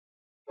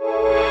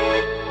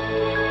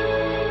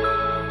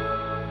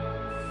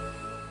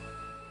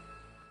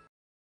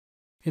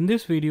In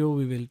this video,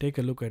 we will take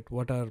a look at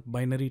what are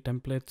binary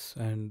templates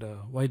and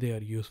why they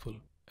are useful.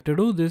 To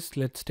do this,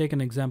 let's take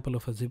an example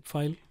of a zip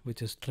file,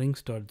 which is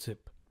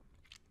strings.zip.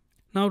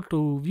 Now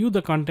to view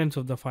the contents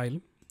of the file,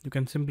 you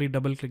can simply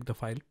double click the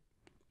file.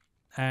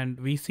 And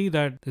we see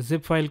that the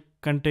zip file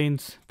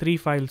contains 3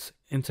 files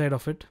inside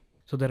of it.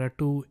 So there are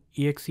 2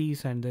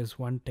 exes and there's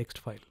 1 text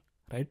file,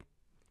 right?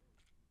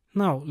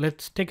 Now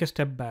let's take a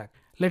step back.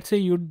 Let's say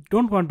you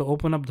don't want to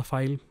open up the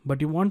file,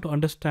 but you want to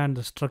understand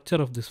the structure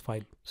of this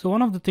file. So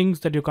one of the things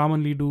that you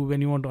commonly do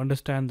when you want to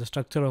understand the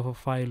structure of a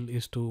file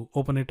is to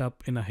open it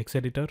up in a hex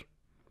editor.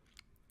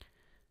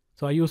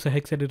 So I use a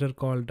hex editor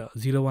called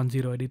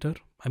 010 editor.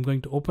 I'm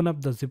going to open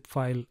up the zip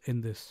file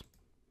in this.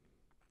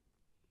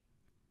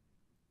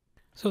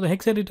 So the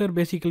hex editor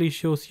basically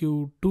shows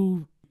you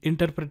 2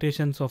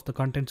 interpretations of the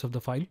contents of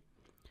the file.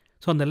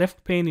 So on the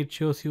left pane, it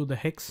shows you the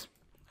hex,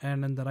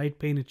 and on the right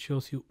pane, it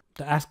shows you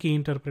the ASCII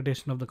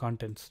interpretation of the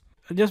contents.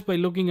 Just by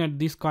looking at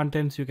these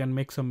contents, you can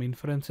make some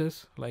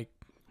inferences, like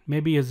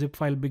maybe a zip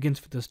file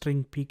begins with a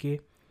string pk.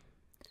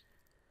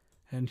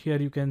 And here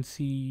you can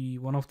see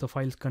one of the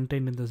files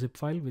contained in the zip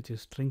file, which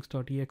is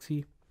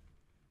strings.exe.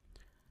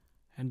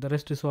 And the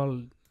rest is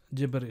all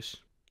gibberish.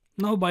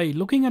 Now by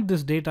looking at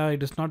this data,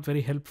 it is not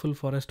very helpful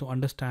for us to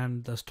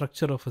understand the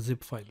structure of a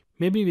zip file.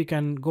 Maybe we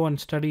can go and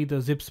study the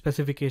zip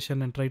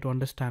specification and try to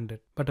understand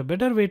it. But a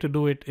better way to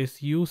do it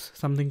is use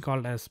something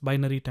called as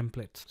binary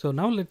templates. So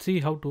now let's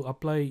see how to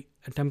apply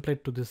a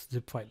template to this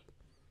zip file.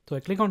 So I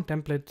click on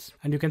templates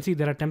and you can see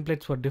there are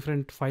templates for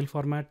different file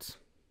formats.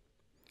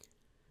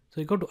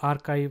 So I go to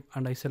archive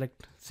and I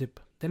select zip.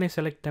 Then I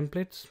select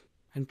templates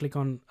and click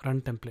on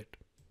run template.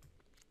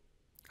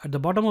 At the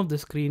bottom of the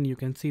screen, you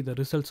can see the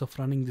results of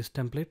running this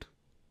template,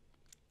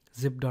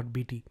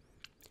 zip.bt.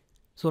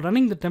 So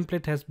running the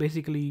template has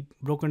basically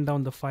broken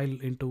down the file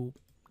into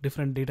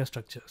different data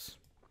structures.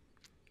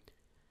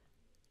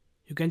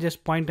 You can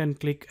just point and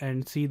click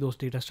and see those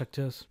data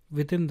structures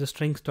within the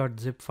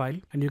strings.zip file.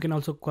 And you can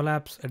also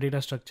collapse a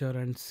data structure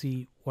and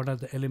see what are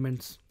the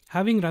elements.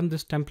 Having run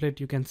this template,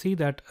 you can see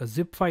that a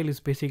zip file is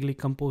basically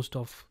composed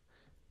of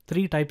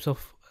 3 types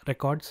of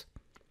records: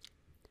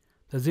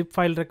 the zip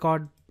file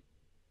record,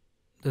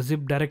 the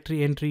zip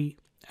directory entry,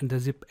 and the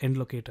zip end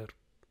locator.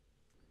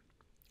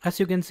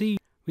 As you can see,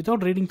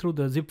 without reading through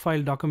the zip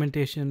file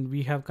documentation,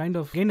 we have kind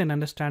of gained an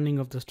understanding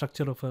of the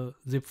structure of a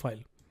zip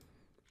file.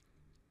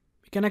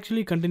 We can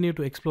actually continue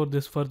to explore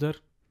this further.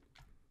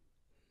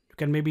 You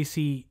can maybe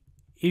see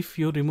if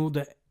you remove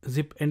the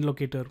zip end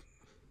locator,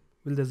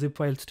 will the zip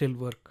file still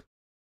work?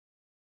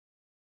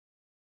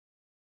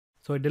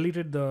 So I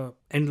deleted the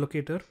end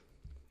locator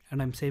and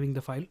I'm saving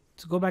the file.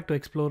 So go back to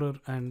Explorer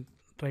and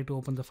try to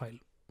open the file.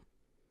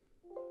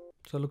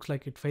 So it looks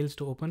like it fails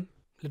to open.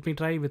 Let me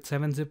try with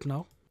 7-zip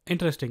now.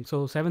 Interesting.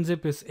 So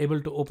 7-zip is able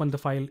to open the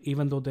file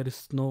even though there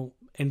is no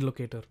end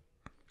locator.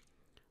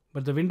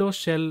 But the Windows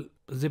shell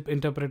zip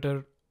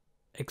interpreter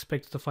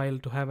expects the file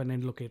to have an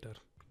end locator.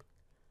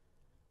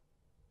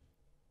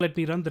 Let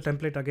me run the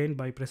template again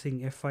by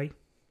pressing F5. You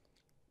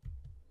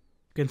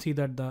can see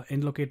that the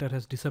end locator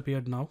has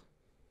disappeared now.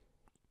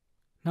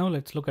 Now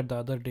let's look at the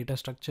other data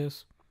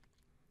structures.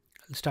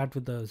 I'll start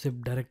with the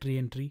zip directory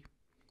entry.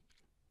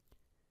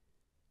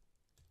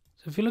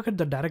 So if you look at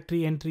the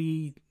directory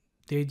entry,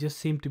 they just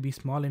seem to be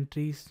small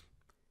entries,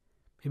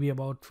 maybe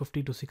about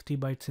 50 to 60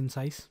 bytes in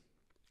size.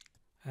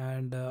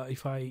 And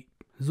if I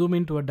zoom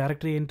into a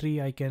directory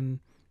entry, I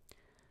can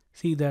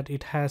see that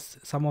it has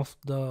some of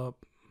the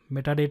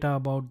metadata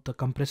about the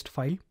compressed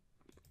file,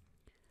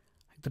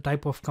 the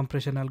type of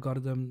compression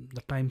algorithm,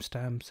 the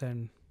timestamps,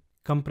 and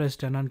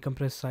compressed and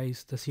uncompressed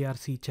size, the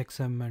CRC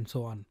checksum, and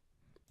so on.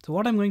 So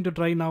what I'm going to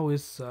try now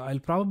is I'll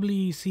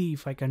probably see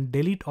if I can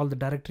delete all the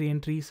directory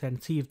entries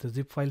and see if the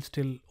zip file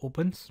still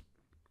opens.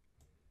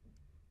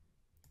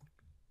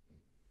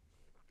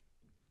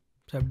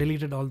 So I've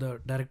deleted all the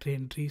directory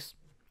entries.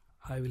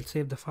 I will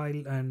save the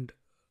file and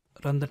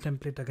run the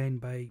template again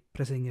by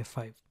pressing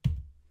F5.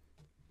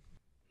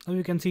 Now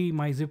you can see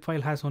my zip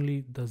file has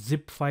only the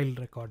zip file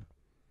record,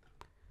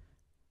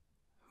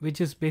 which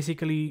is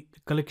basically a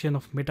collection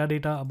of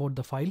metadata about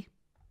the file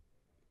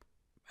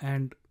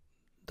and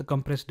the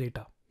compressed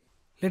data.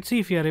 Let's see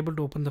if we are able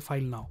to open the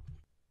file now.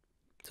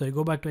 So I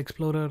go back to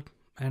Explorer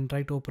and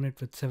try to open it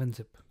with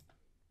 7-zip.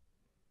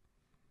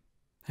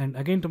 And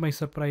again, to my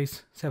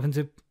surprise,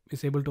 7-zip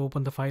is able to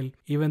open the file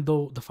even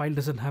though the file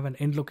doesn't have an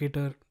end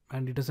locator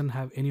and it doesn't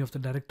have any of the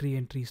directory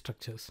entry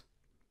structures,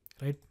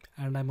 right?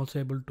 And I'm also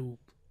able to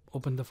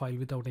open the file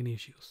without any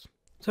issues.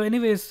 So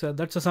anyways,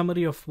 that's a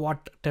summary of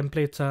what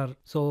templates are.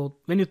 So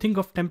when you think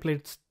of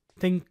templates,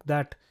 think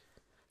that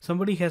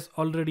somebody has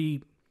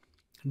already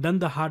done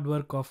the hard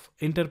work of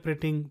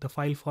interpreting the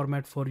file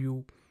format for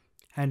you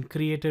and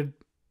created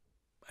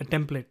a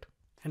template.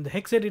 And the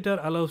hex editor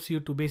allows you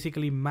to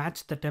basically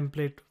match the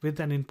template with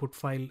an input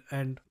file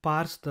and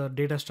parse the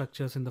data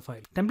structures in the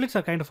file. Templates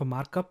are kind of a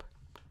markup.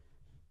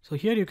 So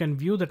here you can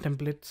view the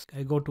templates.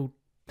 I go to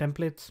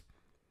templates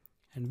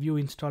and view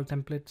install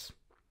templates.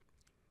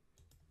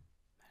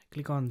 I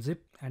click on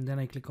zip and then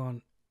I click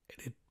on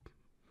edit.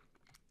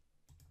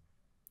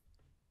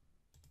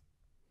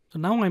 So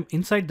now I'm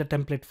inside the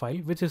template file,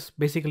 which is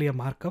basically a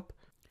markup.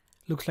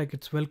 Looks like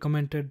it's well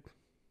commented.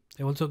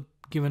 They've also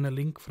given a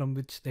link from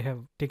which they have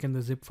taken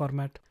the zip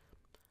format.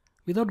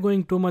 Without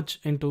going too much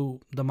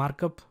into the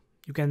markup,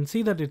 you can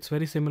see that it's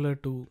very similar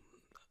to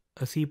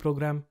a C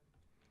program.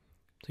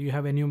 So you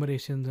have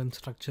enumerations and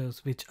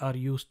structures which are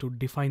used to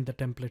define the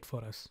template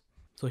for us.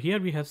 So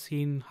here we have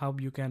seen how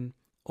you can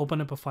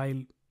open up a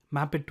file,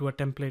 map it to a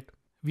template,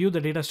 view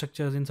the data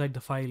structures inside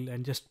the file,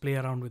 and just play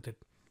around with it.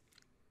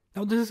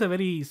 Now this is a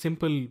very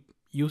simple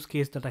use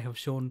case that I have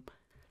shown.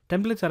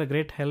 Templates are a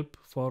great help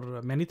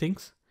for many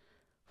things.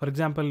 For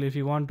example, if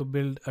you want to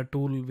build a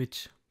tool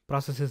which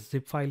processes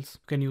zip files,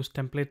 you can use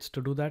templates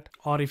to do that.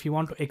 Or if you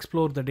want to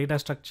explore the data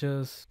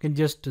structures, you can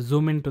just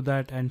zoom into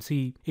that and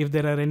see if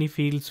there are any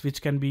fields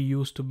which can be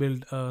used to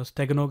build a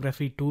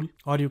steganography tool,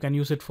 or you can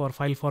use it for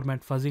file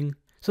format fuzzing.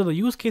 So the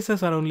use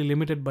cases are only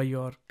limited by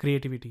your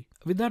creativity.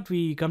 With that,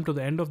 we come to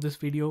the end of this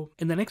video.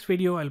 In the next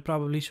video, I'll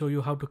probably show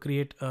you how to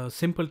create a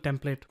simple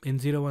template in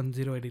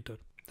 010 editor.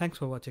 Thanks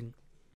for watching.